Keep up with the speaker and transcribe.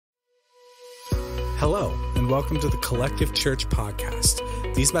Hello, and welcome to the Collective Church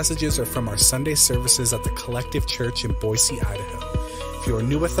podcast. These messages are from our Sunday services at the Collective Church in Boise, Idaho. If you are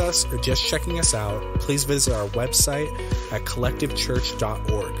new with us or just checking us out, please visit our website at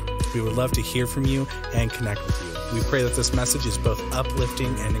collectivechurch.org. We would love to hear from you and connect with you. We pray that this message is both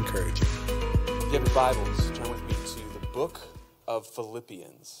uplifting and encouraging. If you have your Bibles, turn with me to the book of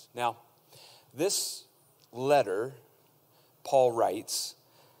Philippians. Now, this letter Paul writes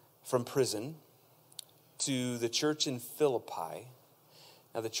from prison to the church in Philippi.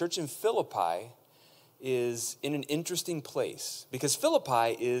 Now, the church in Philippi is in an interesting place because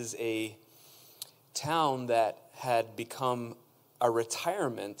Philippi is a town that had become a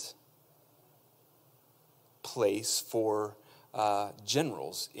retirement place for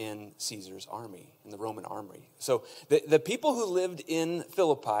generals in Caesar's army, in the Roman army. So the people who lived in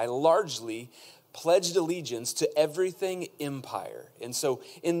Philippi largely pledged allegiance to everything empire. And so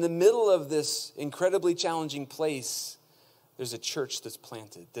in the middle of this incredibly challenging place, there's a church that's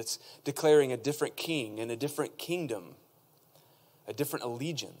planted, that's declaring a different king and a different kingdom, a different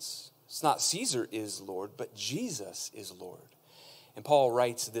allegiance. It's not Caesar is Lord, but Jesus is Lord. And Paul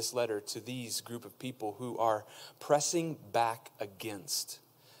writes this letter to these group of people who are pressing back against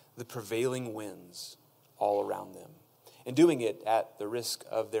the prevailing winds all around them, and doing it at the risk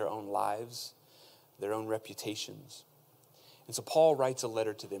of their own lives, their own reputations. And so Paul writes a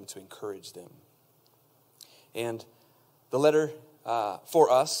letter to them to encourage them. And the letter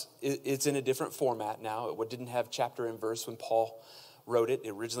for us, it's in a different format now. It didn't have chapter and verse when Paul wrote it.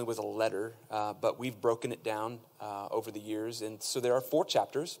 It originally was a letter, but we've broken it down over the years. And so there are 4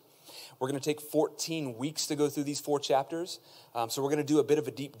 chapters. We're going to take 14 weeks to go through these 4 chapters. So we're going to do a bit of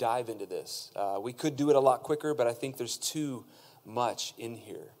a deep dive into this. We could do it a lot quicker, but I think there's too much in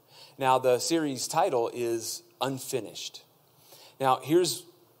here. Now, the series title is Unfinished. Now, here's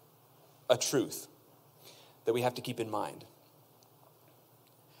a truth that we have to keep in mind.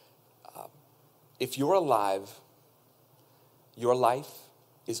 If you're alive, your life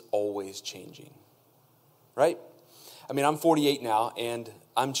is always changing, right? I mean, I'm 48 now, and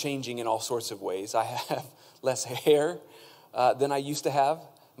I'm changing in all sorts of ways. I have less hair than I used to have.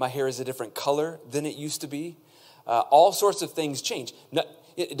 My hair is a different color than it used to be. All sorts of things change.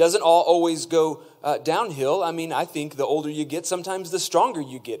 It doesn't all always go downhill. I mean, I think the older you get, sometimes the stronger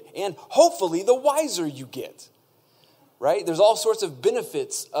you get, and hopefully the wiser you get, right? There's all sorts of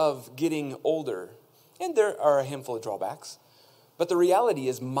benefits of getting older, and there are a handful of drawbacks. But the reality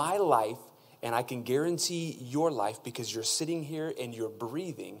is my life, and I can guarantee your life because you're sitting here and you're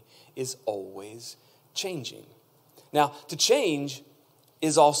breathing, is always changing. Now, to change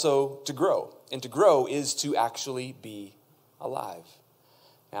is also to grow, and to grow is to actually be alive.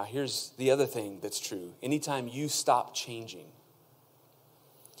 Now, here's the other thing that's true. Anytime you stop changing,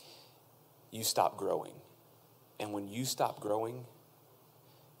 you stop growing. And when you stop growing,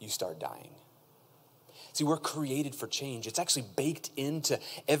 you start dying. See, we're created for change. It's actually baked into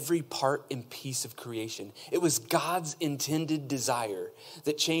every part and piece of creation. It was God's intended desire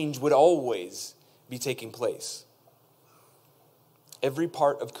that change would always be taking place. Every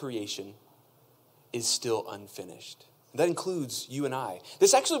part of creation is still unfinished. That includes you and I.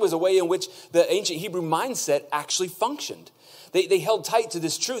 This actually was a way in which the ancient Hebrew mindset actually functioned. They held tight to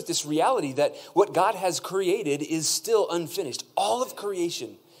this truth, this reality that what God has created is still unfinished. All of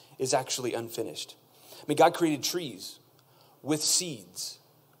creation is actually unfinished. I mean, God created trees with seeds,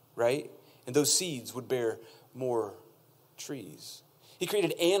 right? And those seeds would bear more trees. He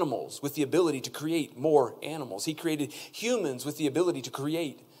created animals with the ability to create more animals. He created humans with the ability to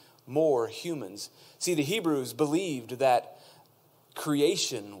create more humans. See, the Hebrews believed that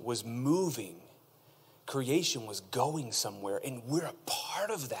creation was moving. Creation was going somewhere, and we're a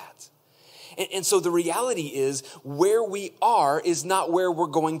part of that. And so the reality is where we are is not where we're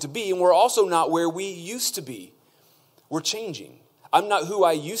going to be, and we're also not where we used to be. We're changing. I'm not who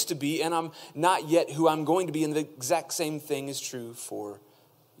I used to be, and I'm not yet who I'm going to be, and the exact same thing is true for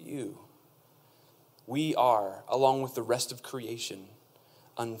you. We are, along with the rest of creation,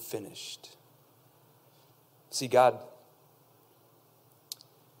 unfinished. See, God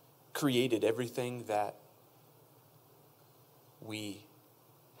created everything that we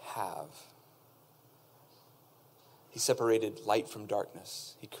have. He separated light from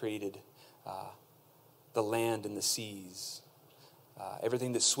darkness. He created the land and the seas,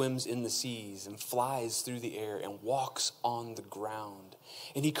 everything that swims in the seas and flies through the air and walks on the ground.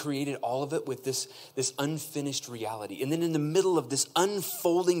 And he created all of it with this unfinished reality. And then in the middle of this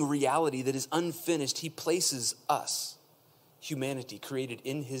unfolding reality that is unfinished, he places us, humanity created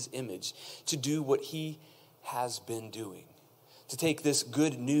in his image, to do what he has been doing, to take this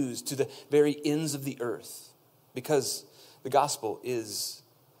good news to the very ends of the earth, because the gospel is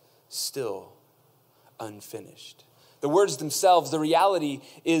still unfinished. The words themselves, the reality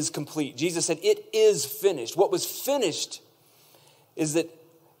is complete. Jesus said, "It is finished." What was finished is that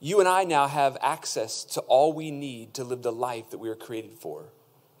you and I now have access to all we need to live the life that we were created for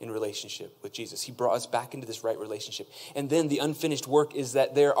in relationship with Jesus. He brought us back into this right relationship. And then the unfinished work is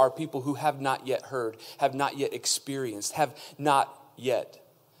that there are people who have not yet heard, have not yet experienced, have not yet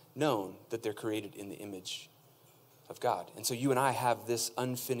known that they're created in the image of God. And so you and I have this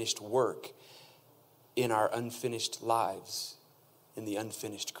unfinished work in our unfinished lives, in the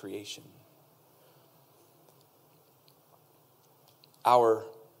unfinished creation. Our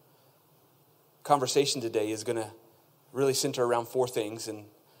conversation today is going to really center around four things, and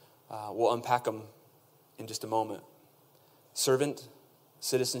we'll unpack them in just a moment. Servant,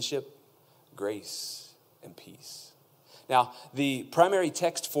 citizenship, grace, and peace. Now, the primary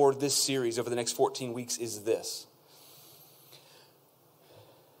text for this series over the next 14 weeks is this.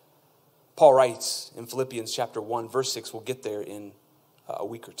 Paul writes in Philippians chapter 1, verse 6, we'll get there in a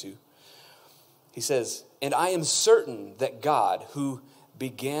week or two. He says, "And I am certain that God, who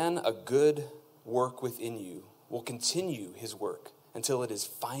began a good work within you, will continue his work until it is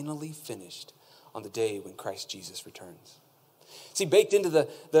finally finished on the day when Christ Jesus returns." See, baked into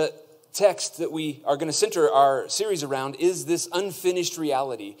the text that we are going to center our series around is this unfinished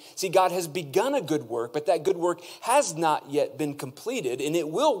reality. See, God has begun a good work, but that good work has not yet been completed, and it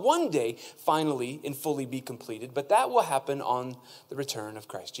will one day finally and fully be completed, but that will happen on the return of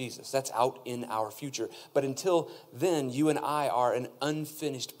Christ Jesus. That's out in our future. But until then, you and I are an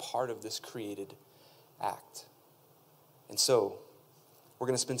unfinished part of this created act. And so, we're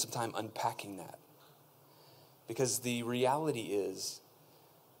going to spend some time unpacking that. Because the reality is,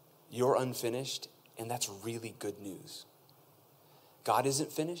 you're unfinished, and that's really good news. God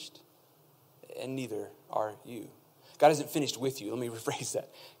isn't finished, and neither are you. God isn't finished with you. Let me rephrase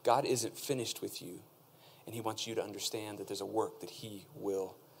that. God isn't finished with you, and he wants you to understand that there's a work that he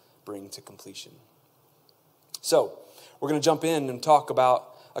will bring to completion. So, we're going to jump in and talk about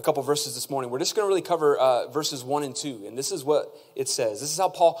a couple verses this morning. We're just going to really cover verses 1 and 2. And this is what it says. This is how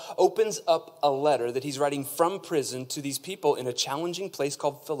Paul opens up a letter that he's writing from prison to these people in a challenging place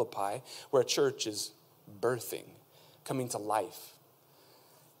called Philippi, where a church is birthing, coming to life.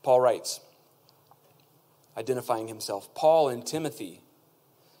 Paul writes, identifying himself, Paul and Timothy.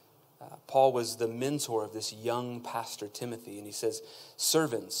 Paul was the mentor of this young pastor, Timothy. And he says,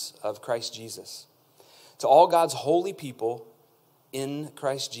 servants of Christ Jesus, to all God's holy people in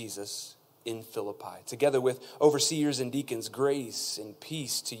Christ Jesus in Philippi, together with overseers and deacons, grace and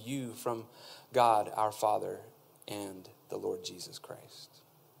peace to you from God our Father and the Lord Jesus Christ.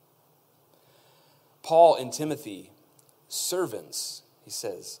 Paul and Timothy, servants, he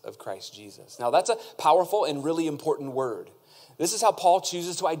says, of Christ Jesus. Now that's a powerful and really important word. This is how Paul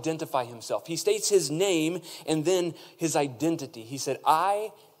chooses to identify himself. He states his name and then his identity. He said,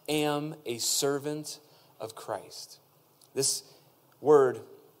 I am a servant of Christ. This word,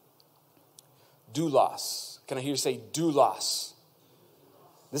 doulos. Can I hear you say doulos?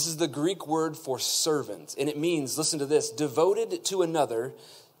 This is the Greek word for servant, and it means, listen to this, devoted to another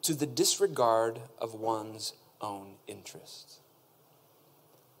to the disregard of one's own interest.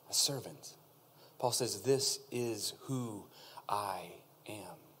 A servant. Paul says, this is who I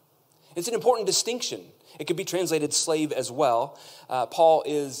am. It's an important distinction. It could be translated slave as well. Paul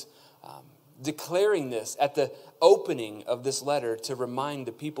is declaring this at the opening of this letter to remind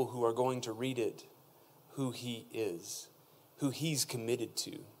the people who are going to read it who he is, who he's committed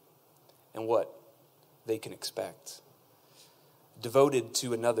to, and what they can expect. Devoted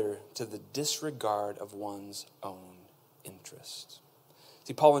to another to the disregard of one's own interest.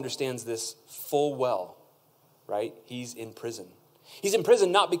 See, Paul understands this full well, right? He's in prison. He's in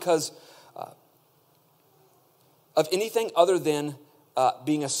prison not because of anything other than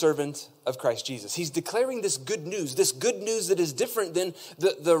being a servant of Christ Jesus. He's declaring this good news that is different than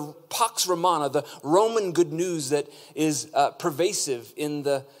the Pax Romana, the Roman good news that is pervasive in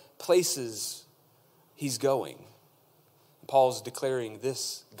the places he's going. Paul's declaring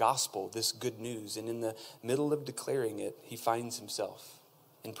this gospel, this good news, and in the middle of declaring it, he finds himself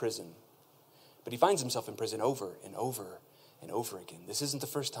in prison. But he finds himself in prison over and over and over again. This isn't the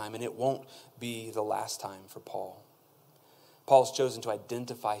first time, and it won't be the last time for Paul. Paul's chosen to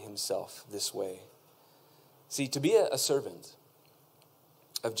identify himself this way. See, to be a servant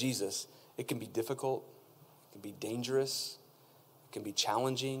of Jesus, it can be difficult, it can be dangerous, it can be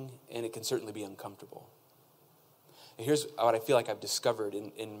challenging, and it can certainly be uncomfortable. And here's what I feel like I've discovered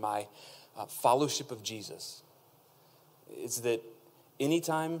in my fellowship of Jesus. is that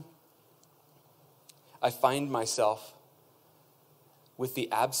anytime I find myself with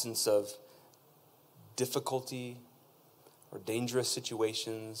the absence of difficulty or dangerous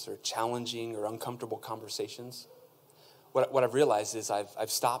situations or challenging or uncomfortable conversations, what I've realized is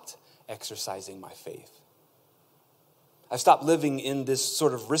I've stopped exercising my faith. I've stopped living in this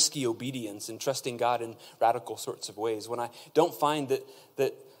sort of risky obedience and trusting God in radical sorts of ways. When I don't find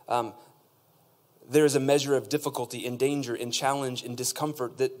that there is a measure of difficulty and danger and challenge and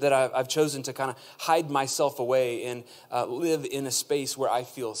discomfort, that I've chosen to kind of hide myself away and live in a space where I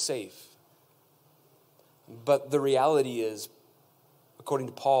feel safe. But the reality is, according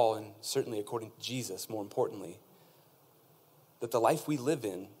to Paul and certainly according to Jesus, more importantly, that the life we live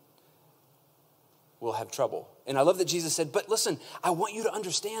in will have trouble. And I love that Jesus said, but listen, I want you to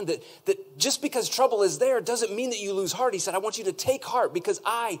understand that just because trouble is there doesn't mean that you lose heart. He said, I want you to take heart because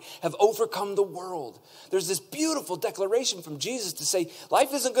I have overcome the world. There's this beautiful declaration from Jesus to say,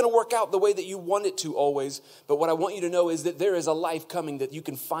 life isn't going to work out the way that you want it to always. But what I want you to know is that there is a life coming that you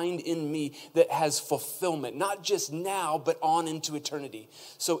can find in me that has fulfillment, not just now, but on into eternity.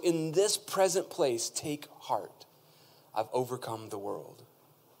 So in this present place, take heart. I've overcome the world.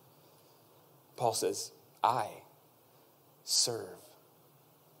 Paul says, I serve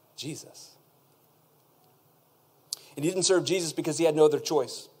Jesus. And he didn't serve Jesus because he had no other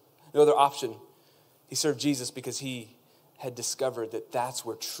choice, no other option. He served Jesus because he had discovered that that's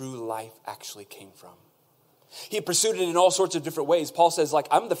where true life actually came from. He pursued it in all sorts of different ways. Paul says,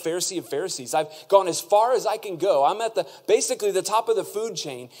 I'm the Pharisee of Pharisees. I've gone as far as I can go. I'm at basically the top of the food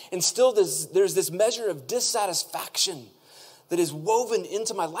chain. And still there's this measure of dissatisfaction that is woven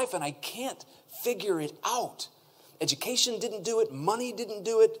into my life, and I can't figure it out. Education didn't do it. Money didn't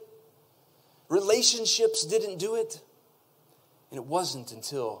do it. Relationships didn't do it. And it wasn't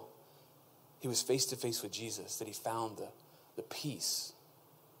until he was face to face with Jesus that he found the peace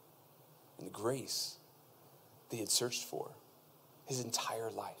and the grace that he had searched for his entire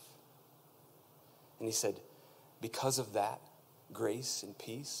life. And he said, because of that grace and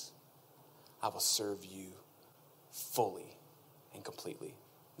peace, I will serve you fully and completely.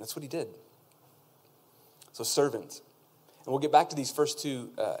 And that's what he did. So servant. And we'll get back to these first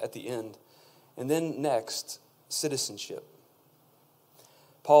two at the end. And then next, citizenship.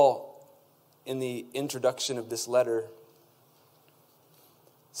 Paul, in the introduction of this letter,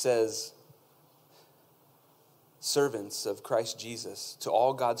 says, servants of Christ Jesus, to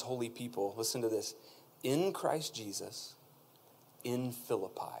all God's holy people, listen to this, in Christ Jesus, in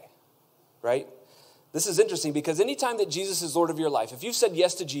Philippi. Right? This is interesting because anytime that Jesus is Lord of your life, if you've said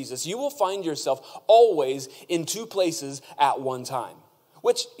yes to Jesus, you will find yourself always in two places at one time.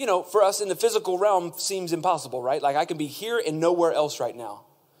 Which, for us in the physical realm seems impossible, right? Like I can be here and nowhere else right now.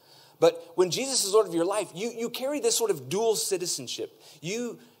 But when Jesus is Lord of your life, you carry this sort of dual citizenship.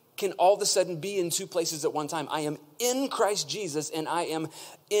 You can all of a sudden be in two places at one time. I am in Christ Jesus and I am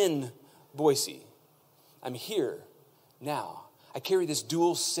in Boise. I'm here now. I carry this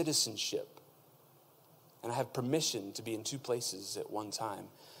dual citizenship. And I have permission to be in two places at one time.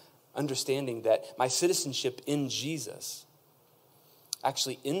 Understanding that my citizenship in Jesus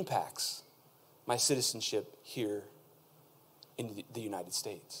actually impacts my citizenship here in the United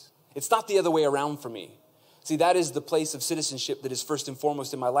States. It's not the other way around for me. See, that is the place of citizenship that is first and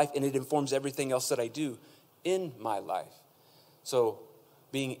foremost in my life, and it informs everything else that I do in my life. So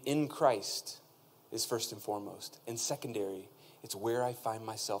being in Christ is first and foremost. And secondary, it's where I find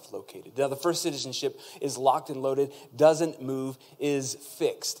myself located. Now, the first citizenship is locked and loaded, doesn't move, is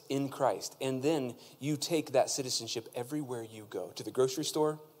fixed in Christ. And then you take that citizenship everywhere you go. To the grocery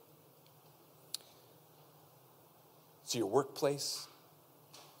store, to your workplace,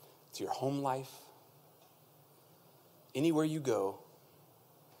 to your home life. Anywhere you go,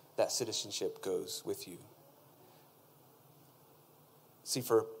 that citizenship goes with you. See,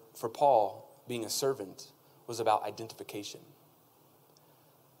 for Paul, being a servant was about identification.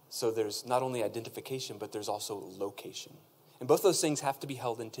 So there's not only identification, but there's also location. And both those things have to be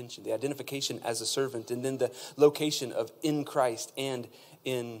held in tension. The identification as a servant and then the location of in Christ and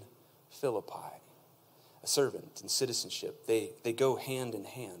in Philippi. A servant and citizenship, they go hand in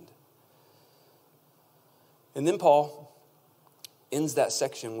hand. And then Paul ends that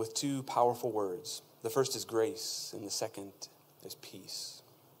section with two powerful words. The first is grace and the second is peace.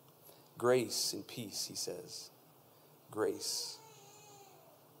 Grace and peace, he says. Grace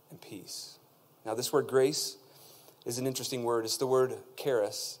and peace. Now, this word grace is an interesting word. It's the word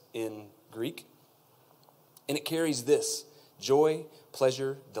charis in Greek. And it carries this: joy,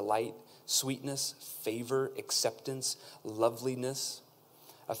 pleasure, delight, sweetness, favor, acceptance, loveliness.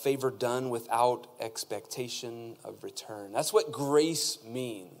 a favor done without expectation of return. That's what grace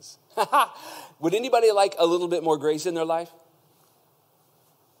means. Would anybody like a little bit more grace in their life?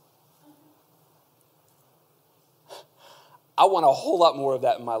 I want a whole lot more of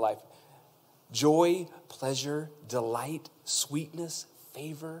that in my life. Joy, pleasure, delight, sweetness,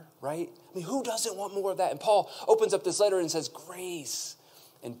 favor, right? I mean, who doesn't want more of that? And Paul opens up this letter and says, grace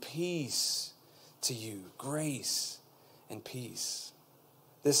and peace to you. Grace and peace.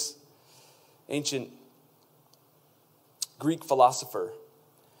 This ancient Greek philosopher,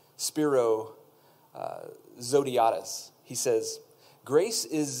 Spiro Zodhiates, he says, grace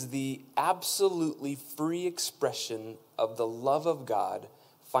is the absolutely free expression of the love of God,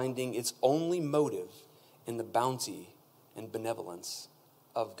 finding its only motive in the bounty and benevolence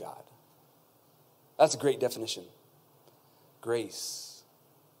of God. That's a great definition. Grace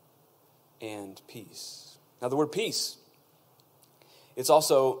and peace. Now, the word peace, it's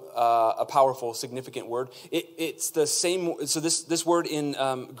also a powerful, significant word. It's the same. So this word in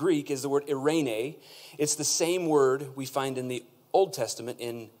Greek is the word eirene. It's the same word we find in the Old Testament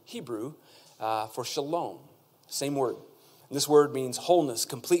in Hebrew for shalom. Same word. And this word means wholeness,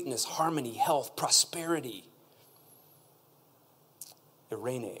 completeness, harmony, health, prosperity.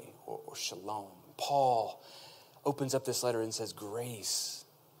 Eirene or shalom. Paul opens up this letter and says, grace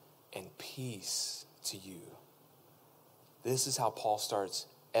and peace to you. This is how Paul starts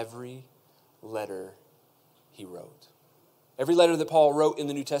every letter he wrote. Every letter that Paul wrote in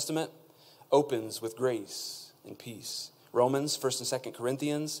the New Testament opens with grace and peace. Romans, 1st and 2nd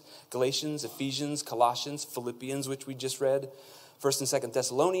Corinthians, Galatians, Ephesians, Colossians, Philippians, which we just read, 1st and 2nd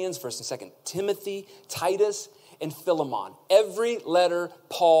Thessalonians, 1st and 2nd Timothy, Titus, and Philemon. Every letter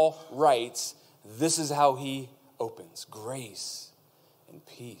Paul writes, this is how he opens. Grace and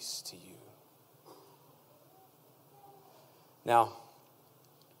peace to you. Now,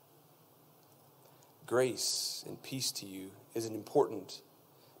 grace and peace to you is an important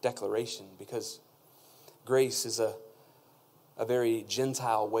declaration because grace is a very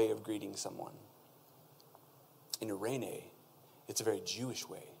Gentile way of greeting someone. In eirene, it's a very Jewish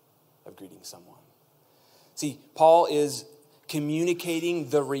way of greeting someone. See, Paul is communicating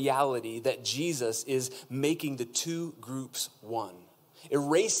the reality that Jesus is making the two groups one,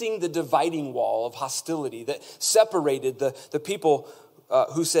 erasing the dividing wall of hostility that separated the people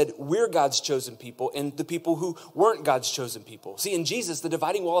who said, we're God's chosen people, and the people who weren't God's chosen people. See, in Jesus, the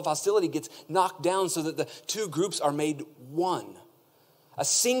dividing wall of hostility gets knocked down so that the two groups are made one. A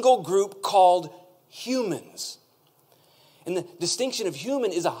single group called humans. And the distinction of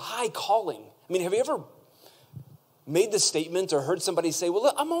human is a high calling. I mean, have you ever made the statement or heard somebody say, well,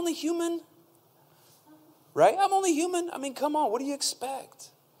 look, I'm only human? Right? I'm only human. I mean, come on, what do you expect?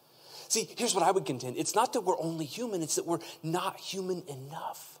 See, here's what I would contend. It's not that we're only human, it's that we're not human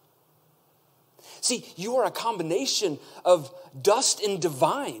enough. See, you are a combination of dust and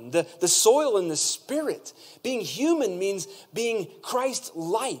divine, the soil and the spirit. Being human means being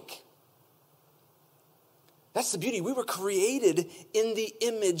Christ-like. That's the beauty. We were created in the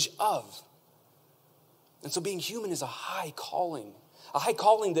image of. And so being human is a high calling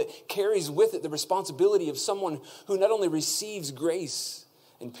that carries with it the responsibility of someone who not only receives grace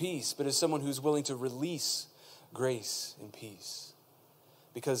and peace, but is someone who's willing to release grace and peace.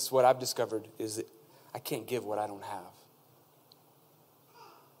 Because what I've discovered is that I can't give what I don't have.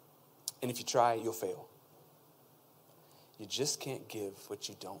 And if you try, you'll fail. You just can't give what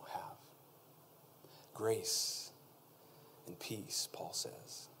you don't have. Grace and peace, Paul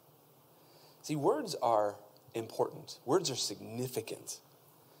says. See, words are important. Words are significant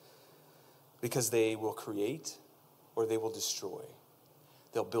because they will create or they will destroy.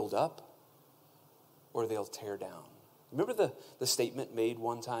 They'll build up or they'll tear down. Remember the statement made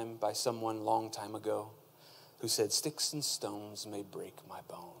one time by someone long time ago who said, sticks and stones may break my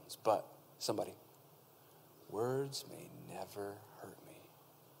bones, but somebody, words may never hurt me.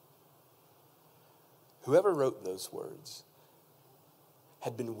 Whoever wrote those words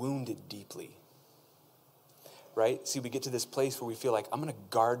had been wounded deeply. Right? See, we get to this place where we feel like I'm going to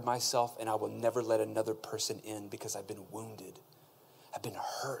guard myself and I will never let another person in because I've been wounded. I've been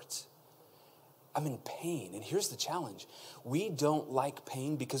hurt. I'm in pain. And here's the challenge. We don't like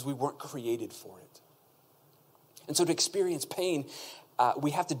pain because we weren't created for it. And so to experience pain,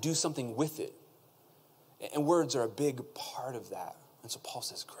 we have to do something with it. And words are a big part of that. And so Paul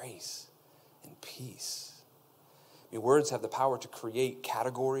says grace and peace. I mean, words have the power to create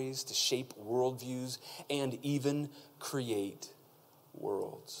categories, to shape worldviews, and even create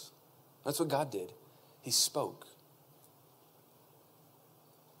worlds. That's what God did. He spoke.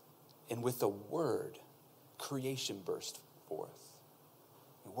 And with the word, creation burst forth.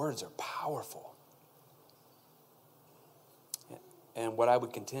 Words are powerful. And what I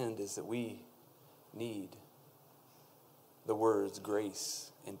would contend is that we need the words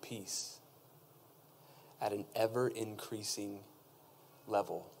grace and peace at an ever-increasing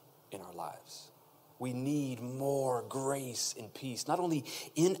level in our lives. We need more grace and peace, not only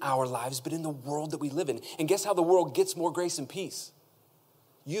in our lives, but in the world that we live in. And guess how the world gets more grace and peace?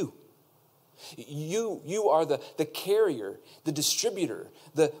 You. You are the carrier, the distributor,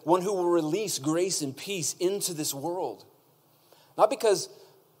 the one who will release grace and peace into this world. Not because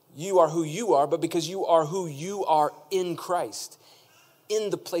you are who you are, but because you are who you are in Christ, in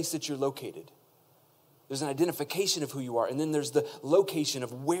the place that you're located. There's an identification of who you are, and then there's the location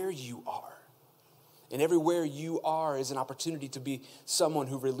of where you are. And everywhere you are is an opportunity to be someone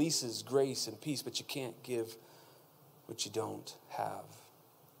who releases grace and peace, but you can't give what you don't have.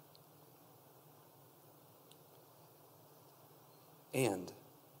 And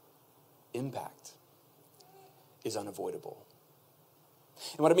impact is unavoidable.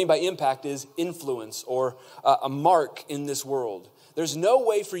 And what I mean by impact is influence or a mark in this world. There's no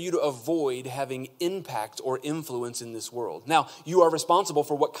way for you to avoid having impact or influence in this world. Now, you are responsible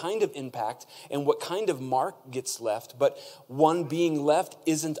for what kind of impact and what kind of mark gets left, but one being left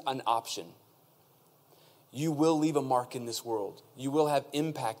isn't an option. You will leave a mark in this world. You will have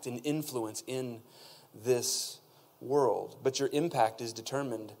impact and influence in this world, but your impact is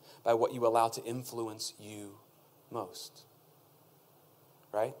determined by what you allow to influence you most.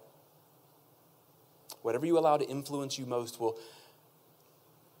 Right? Whatever you allow to influence you most will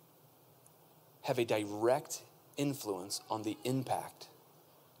have a direct influence on the impact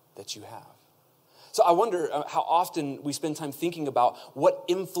that you have. So I wonder how often we spend time thinking about what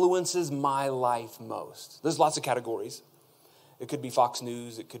influences my life most. There's lots of categories. It could be Fox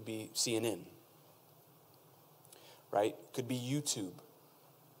News. It could be CNN. Right? It could be YouTube.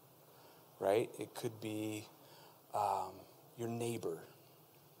 Right? It could be your neighbor.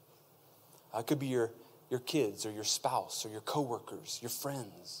 It could be your kids or your spouse or your coworkers, your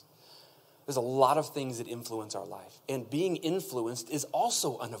friends. There's a lot of things that influence our life. And being influenced is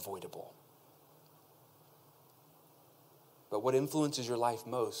also unavoidable. But what influences your life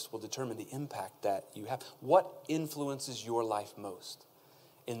most will determine the impact that you have. What influences your life most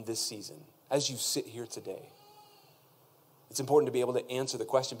in this season as you sit here today? It's important to be able to answer the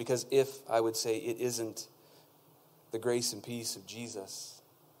question, because if I would say it isn't the grace and peace of Jesus,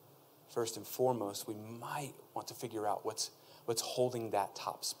 first and foremost, we might want to figure out what's holding that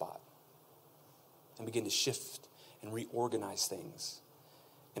top spot and begin to shift and reorganize things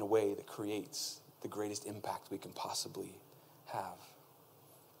in a way that creates the greatest impact we can possibly have.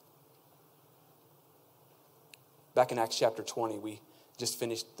 Back in Acts chapter 20, we just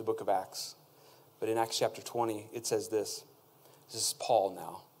finished the book of Acts. But in Acts chapter 20, it says this. This is Paul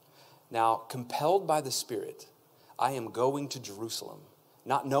now. Now, compelled by the Spirit, I am going to Jerusalem,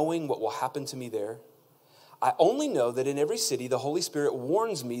 not knowing what will happen to me there. I only know that in every city, the Holy Spirit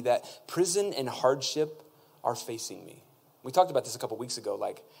warns me that prison and hardship are facing me. We talked about this a couple weeks ago.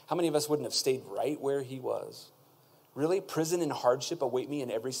 Like, how many of us wouldn't have stayed right where he was? Really? Prison and hardship await me in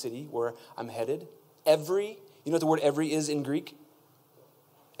every city where I'm headed? Every, you know what the word every is in Greek?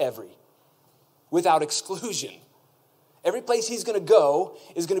 Every. Without exclusion. Every place he's going to go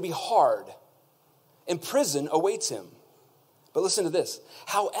is going to be hard. And prison awaits him. But listen to this.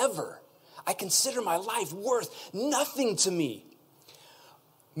 However, I consider my life worth nothing to me.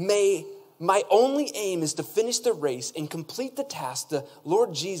 My only aim is to finish the race and complete the task the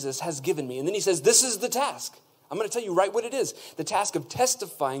Lord Jesus has given me. And then he says, this is the task. I'm going to tell you right what it is. The task of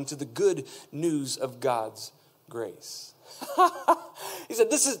testifying to the good news of God's grace. He said,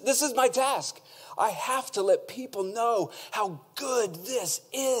 this is my task. I have to let people know how good this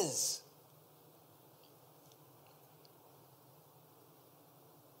is.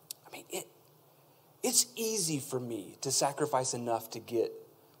 I mean, it's easy for me to sacrifice enough to get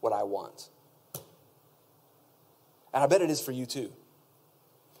what I want. And I bet it is for you too.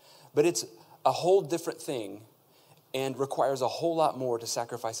 But it's a whole different thing and requires a whole lot more to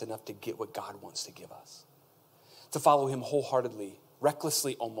sacrifice enough to get what God wants to give us. To follow him wholeheartedly,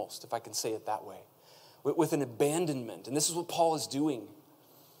 recklessly almost, if I can say it that way, with an abandonment. And this is what Paul is doing.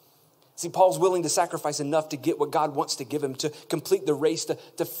 See, Paul's willing to sacrifice enough to get what God wants to give him, to complete the race,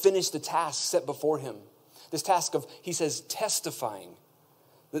 to finish the task set before him. This task of, he says, testifying.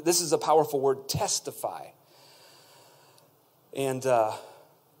 This is a powerful word, testify. And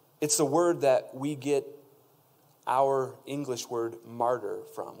it's the word that we get our English word martyr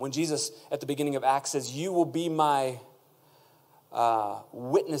from. When Jesus, at the beginning of Acts, says, you will be my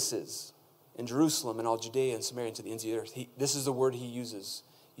witnesses in Jerusalem and all Judea and Samaria and to the ends of the earth. This is the word he uses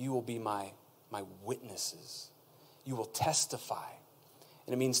you will be my witnesses. You will testify.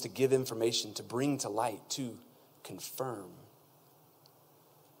 And it means to give information, to bring to light, to confirm.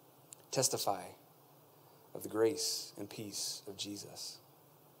 Testify of the grace and peace of Jesus.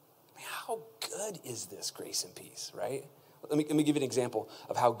 I mean, how good is this grace and peace, right? Let me give you an example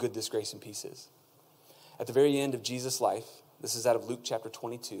of how good this grace and peace is. At the very end of Jesus' life, this is out of Luke chapter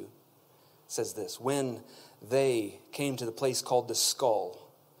 22, it says this: when they came to the place called the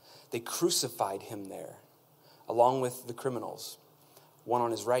Skull, they crucified him there, along with the criminals, one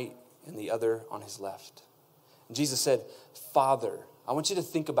on his right and the other on his left. And Jesus said, Father, I want you to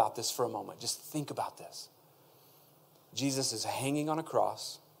think about this for a moment. Just think about this. Jesus is hanging on a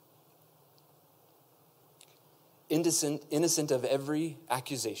cross, innocent of every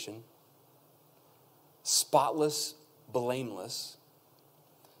accusation, spotless, blameless.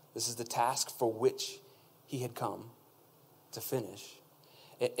 This is the task for which he had come to finish.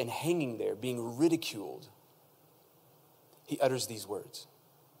 And hanging there, being ridiculed, he utters these words: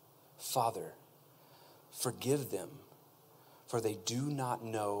 Father, forgive them, for they do not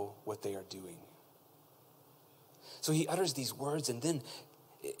know what they are doing. So he utters these words, and then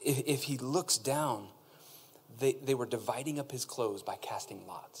if he looks down, they were dividing up his clothes by casting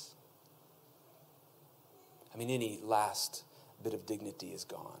lots. I mean, any last bit of dignity is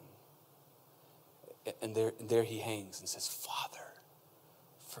gone. And there he hangs and says, Father,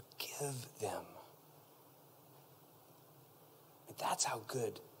 forgive them. And that's how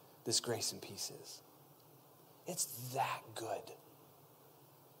good this grace and peace is. It's that good.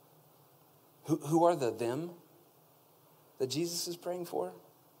 Who are the them that Jesus is praying for?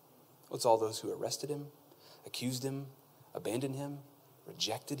 Well, it's all those who arrested him, accused him, abandoned him,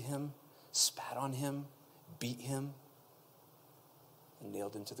 rejected him, spat on him, beat him, and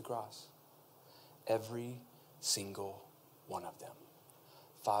nailed him to the cross. Every single one of them.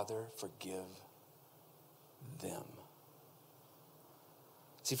 Father, forgive them.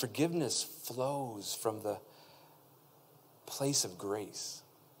 See, forgiveness flows from the place of grace,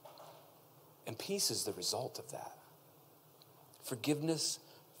 and peace is the result of that. Forgiveness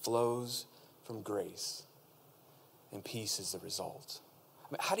flows from grace, and peace is the result.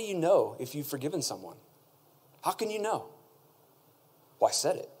 I mean, how do you know if you've forgiven someone? How can you know? Well, I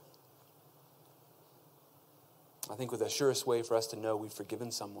said it. I think the surest way for us to know we've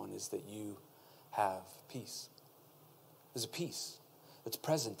forgiven someone is that you have peace. There's a peace that's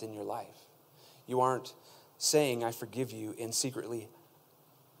present in your life. You aren't saying, I forgive you, and secretly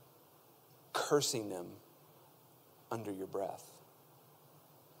cursing them under your breath.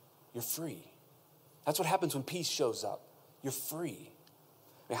 You're free. That's what happens when peace shows up. You're free.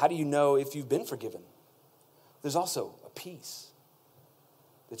 I mean, how do you know if you've been forgiven? There's also a peace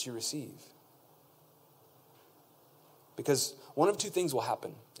that you receive. Because one of two things will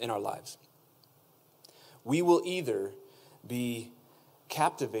happen in our lives. We will either be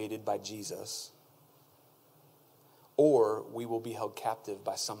captivated by Jesus, or we will be held captive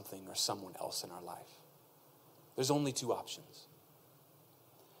by something or someone else in our life. There's only two options.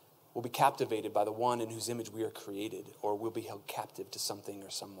 We'll be captivated by the one in whose image we are created, or we'll be held captive to something or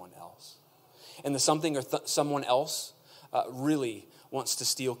someone else. And the something or someone else really wants to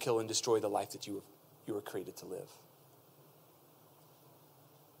steal, kill, and destroy the life that you were created to live.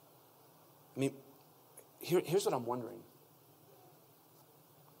 I mean, here's what I'm wondering.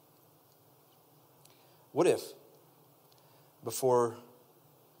 What if, before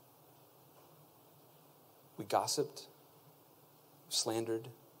we gossiped, slandered,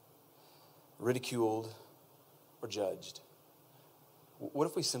 ridiculed, or judged, what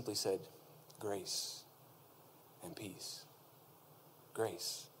if we simply said, grace and peace?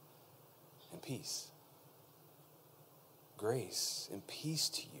 Grace and peace. Grace and peace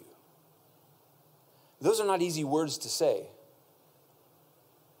to you. Those are not easy words to say,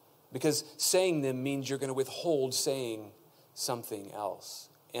 because saying them means you're going to withhold saying something else.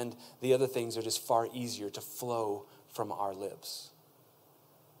 And the other things are just far easier to flow from our lips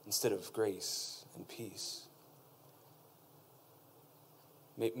instead of grace and peace.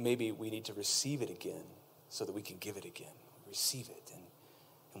 Maybe we need to receive it again so that we can give it again. We receive it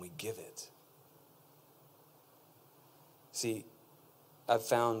and we give it. See, I've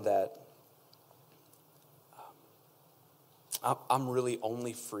found that I'm really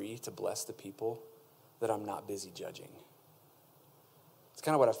only free to bless the people that I'm not busy judging. It's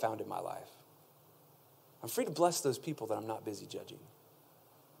kind of what I've found in my life. I'm free to bless those people that I'm not busy judging.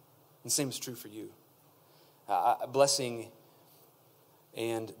 And the same is true for you. Blessing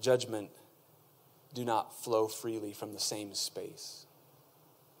and judgment do not flow freely from the same space.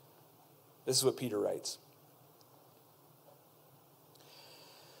 This is what Peter writes.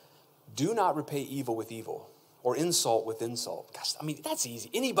 Do not repay evil with evil or insult with insult. Gosh, I mean, that's easy.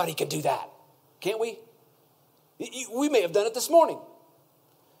 Anybody can do that, can't we? We may have done it this morning.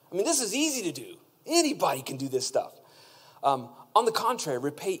 I mean, this is easy to do. Anybody can do this stuff. On the contrary,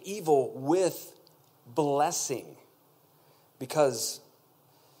 repay evil with blessing, because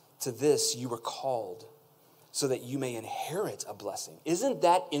to this you were called, so that you may inherit a blessing. Isn't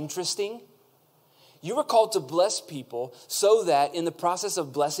that interesting? You were called to bless people so that in the process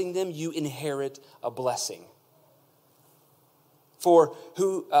of blessing them, you inherit a blessing. For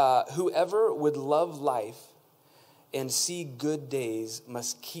whoever would love life and see good days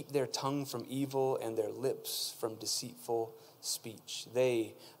must keep their tongue from evil and their lips from deceitful speech.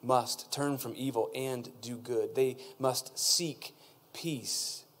 They must turn from evil and do good. They must seek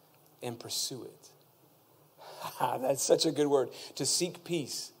peace and pursue it. That's such a good word, to seek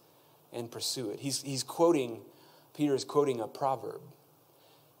peace and pursue it. Peter is quoting a proverb,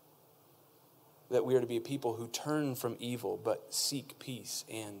 that we are to be a people who turn from evil but seek peace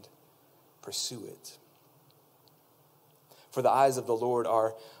and pursue it. For the eyes of the Lord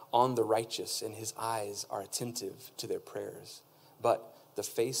are on the righteous, and his eyes are attentive to their prayers. But the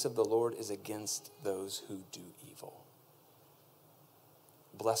face of the Lord is against those who do evil.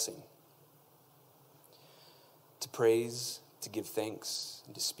 Blessing. To praise, to give thanks,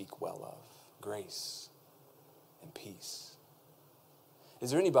 and to speak well of. Grace and peace.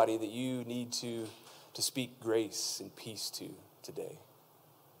 Is there anybody that you need to speak grace and peace to today?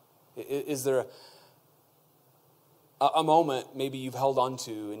 Is there a moment maybe you've held on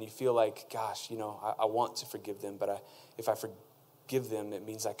to and you feel like, gosh, I want to forgive them, but if I forgive them, it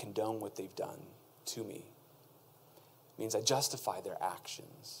means I condone what they've done to me. It means I justify their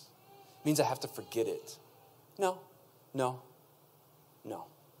actions. It means I have to forget it. No.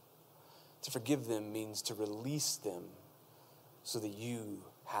 To forgive them means to release them so that you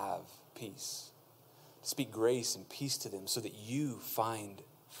have peace. To speak grace and peace to them so that you find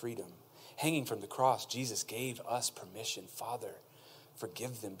freedom. Hanging from the cross, Jesus gave us permission. Father,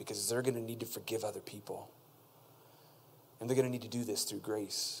 forgive them, because they're going to need to forgive other people. And they're going to need to do this through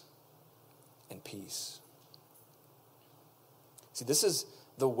grace and peace. See, this is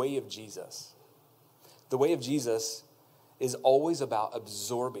the way of Jesus. The way of Jesus is always about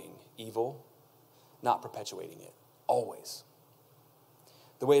absorbing evil, not perpetuating it. Always.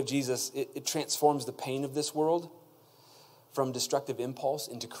 The way of Jesus, it transforms the pain of this world from destructive impulse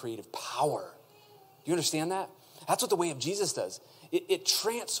into creative power. You understand that? That's what the way of Jesus does. It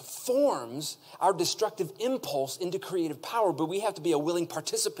transforms our destructive impulse into creative power, but we have to be a willing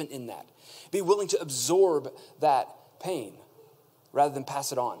participant in that. Be willing to absorb that pain rather than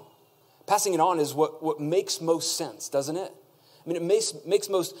pass it on. Passing it on is what makes most sense, doesn't it? I mean, it makes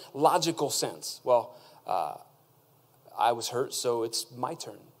most logical sense. Well, I was hurt, so it's my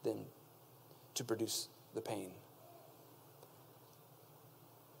turn then to produce the pain.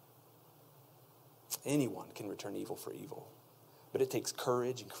 Anyone can return evil for evil, but it takes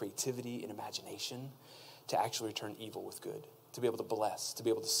courage and creativity and imagination to actually return evil with good, to be able to bless, to be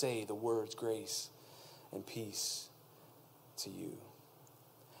able to say the words grace and peace to you.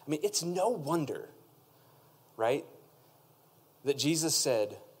 I mean, it's no wonder, right, that Jesus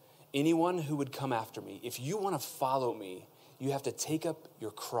said, anyone who would come after me, if you want to follow me, you have to take up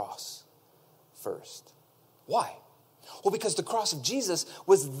your cross first. Why? Well, because the cross of Jesus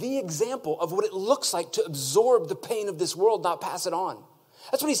was the example of what it looks like to absorb the pain of this world, not pass it on.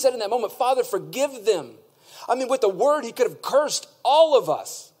 That's what he said in that moment. Father, forgive them. I mean, with the word, he could have cursed all of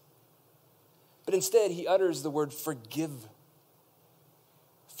us. But instead, he utters the word forgive.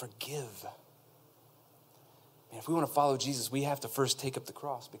 Forgive. And if we want to follow Jesus, we have to first take up the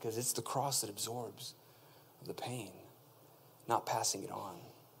cross, because it's the cross that absorbs the pain, not passing it on.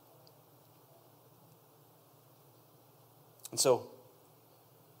 And so,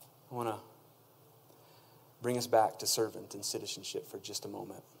 I want to bring us back to servant and citizenship for just a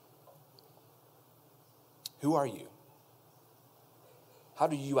moment. Who are you? How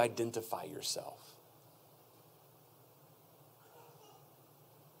do you identify yourself?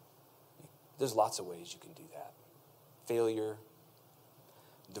 There's lots of ways you can do that. Failure,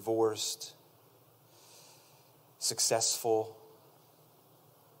 divorced, successful,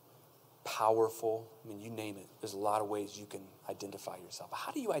 powerful. I mean, you name it. There's a lot of ways you can identify yourself. But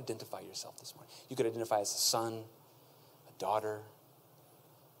how do you identify yourself this morning? You could identify as a son, a daughter,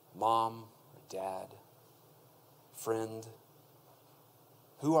 mom, or dad, friend.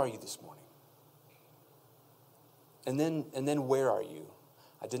 Who are you this morning? And then where are you?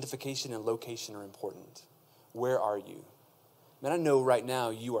 Identification and location are important. Where are you? Man, I know right now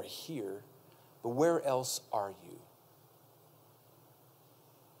you are here, but where else are you?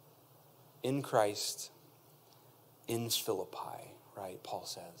 in Christ, in Philippi, right? Paul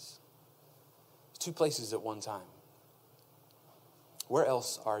says. 2 places at one time. Where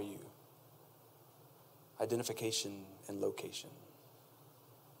else are you? Identification and location.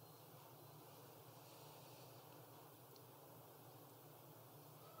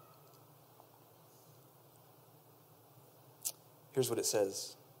 Here's what it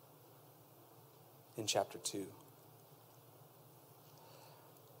says in chapter 2.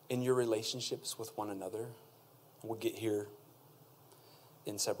 In your relationships with one another, we'll get here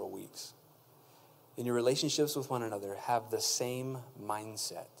in several weeks. In your relationships with one another, have the same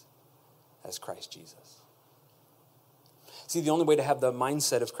mindset as Christ Jesus. See, the only way to have the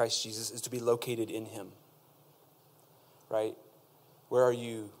mindset of Christ Jesus is to be located in him. Right? Where are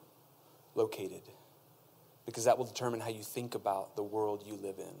you located? Because that will determine how you think about the world you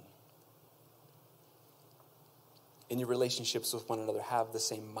live in. In your relationships with one another, have the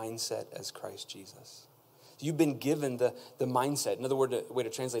same mindset as Christ Jesus. You've been given the mindset. Another way to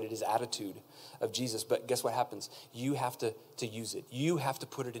translate it is attitude of Jesus. But guess what happens? You have to use it. You have to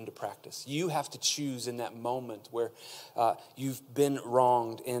put it into practice. You have to choose in that moment where you've been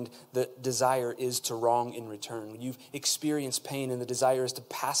wronged and the desire is to wrong in return. You've experienced pain and the desire is to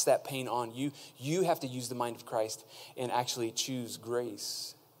pass that pain on. You have to use the mind of Christ and actually choose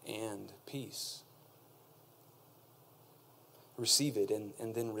grace and peace. Receive it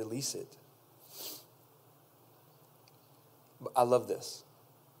and then release it. I love this.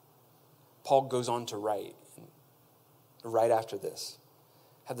 Paul goes on to write, right after this,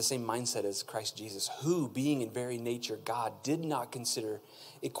 have the same mindset as Christ Jesus, who, being in very nature God, did not consider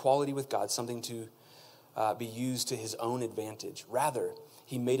equality with God something to be used to his own advantage. Rather,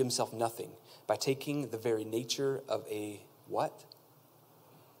 he made himself nothing by taking the very nature of a what?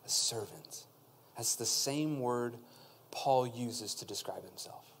 A servant. That's the same word Paul uses to describe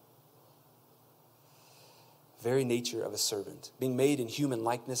himself. Very nature of a servant. Being made in human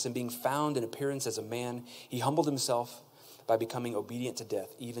likeness and being found in appearance as a man, he humbled himself by becoming obedient to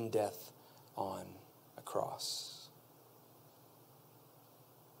death, even death on a cross.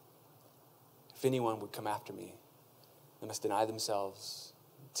 If anyone would come after me, they must deny themselves,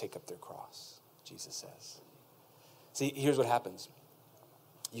 take up their cross, Jesus says. See, here's what happens.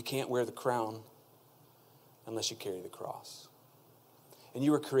 You can't wear the crown unless you carry the cross. And you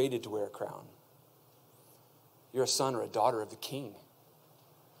were created to wear a crown. You're a son or a daughter of the King.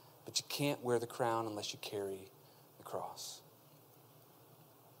 But you can't wear the crown unless you carry the cross.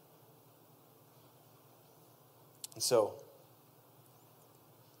 And so,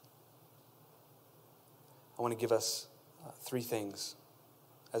 I want to give us 3 things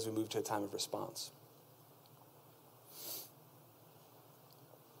as we move to a time of response.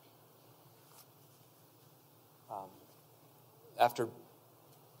 After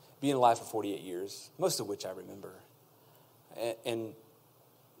being alive for 48 years, most of which I remember, and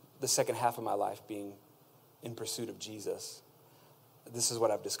the second half of my life being in pursuit of Jesus, this is what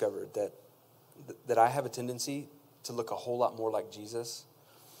I've discovered, that I have a tendency to look a whole lot more like Jesus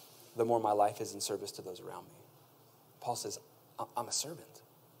the more my life is in service to those around me. Paul says, I'm a servant.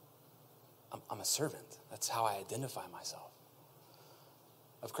 I'm a servant. That's how I identify myself.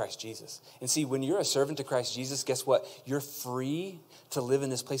 Of Christ Jesus. And see, when you're a servant to Christ Jesus, guess what? You're free to live in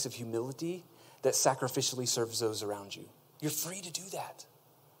this place of humility that sacrificially serves those around you. You're free to do that.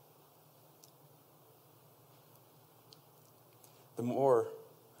 The more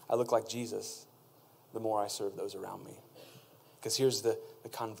I look like Jesus, the more I serve those around me. Because here's the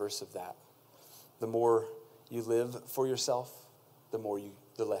converse of that. The more you live for yourself, the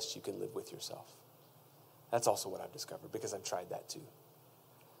less you can live with yourself. That's also what I've discovered, because I've tried that too.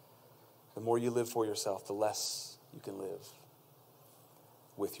 The more you live for yourself, the less you can live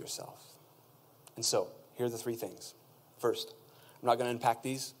with yourself. And so, here are the 3 things. First, I'm not going to unpack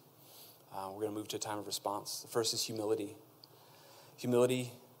these. We're going to move to a time of response. The first is humility.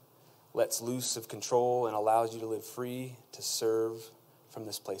 Humility lets loose of control and allows you to live free to serve from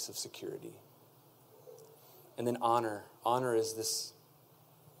this place of security. And then honor. Honor is this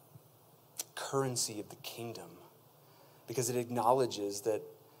currency of the kingdom because it acknowledges that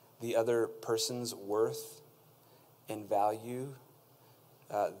the other person's worth and value,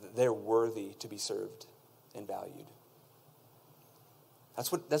 they're worthy to be served and valued.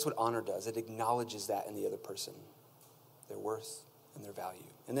 That's what honor does. It acknowledges that in the other person, their worth and their value.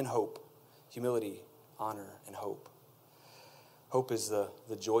 And then hope, humility, honor, and hope. Hope is the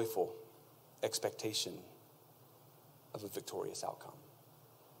joyful expectation of a victorious outcome.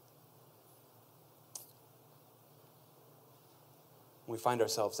 We find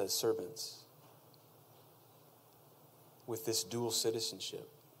ourselves as servants with this dual citizenship.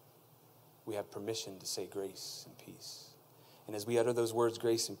 we have permission to say grace and peace. And as we utter those words,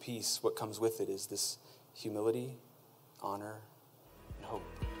 grace and peace, what comes with it is this humility, honor, and hope.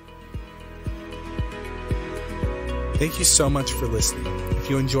 Thank you so much for listening. If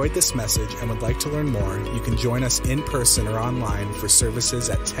you enjoyed this message and would like to learn more, you can join us in person or online for services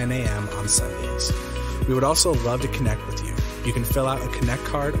at 10 a.m. on Sundays. We would also love to connect with you. You can fill out a Connect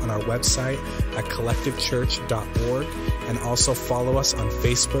card on our website at collectivechurch.org and also follow us on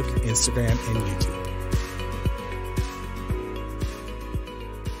Facebook, Instagram, and YouTube.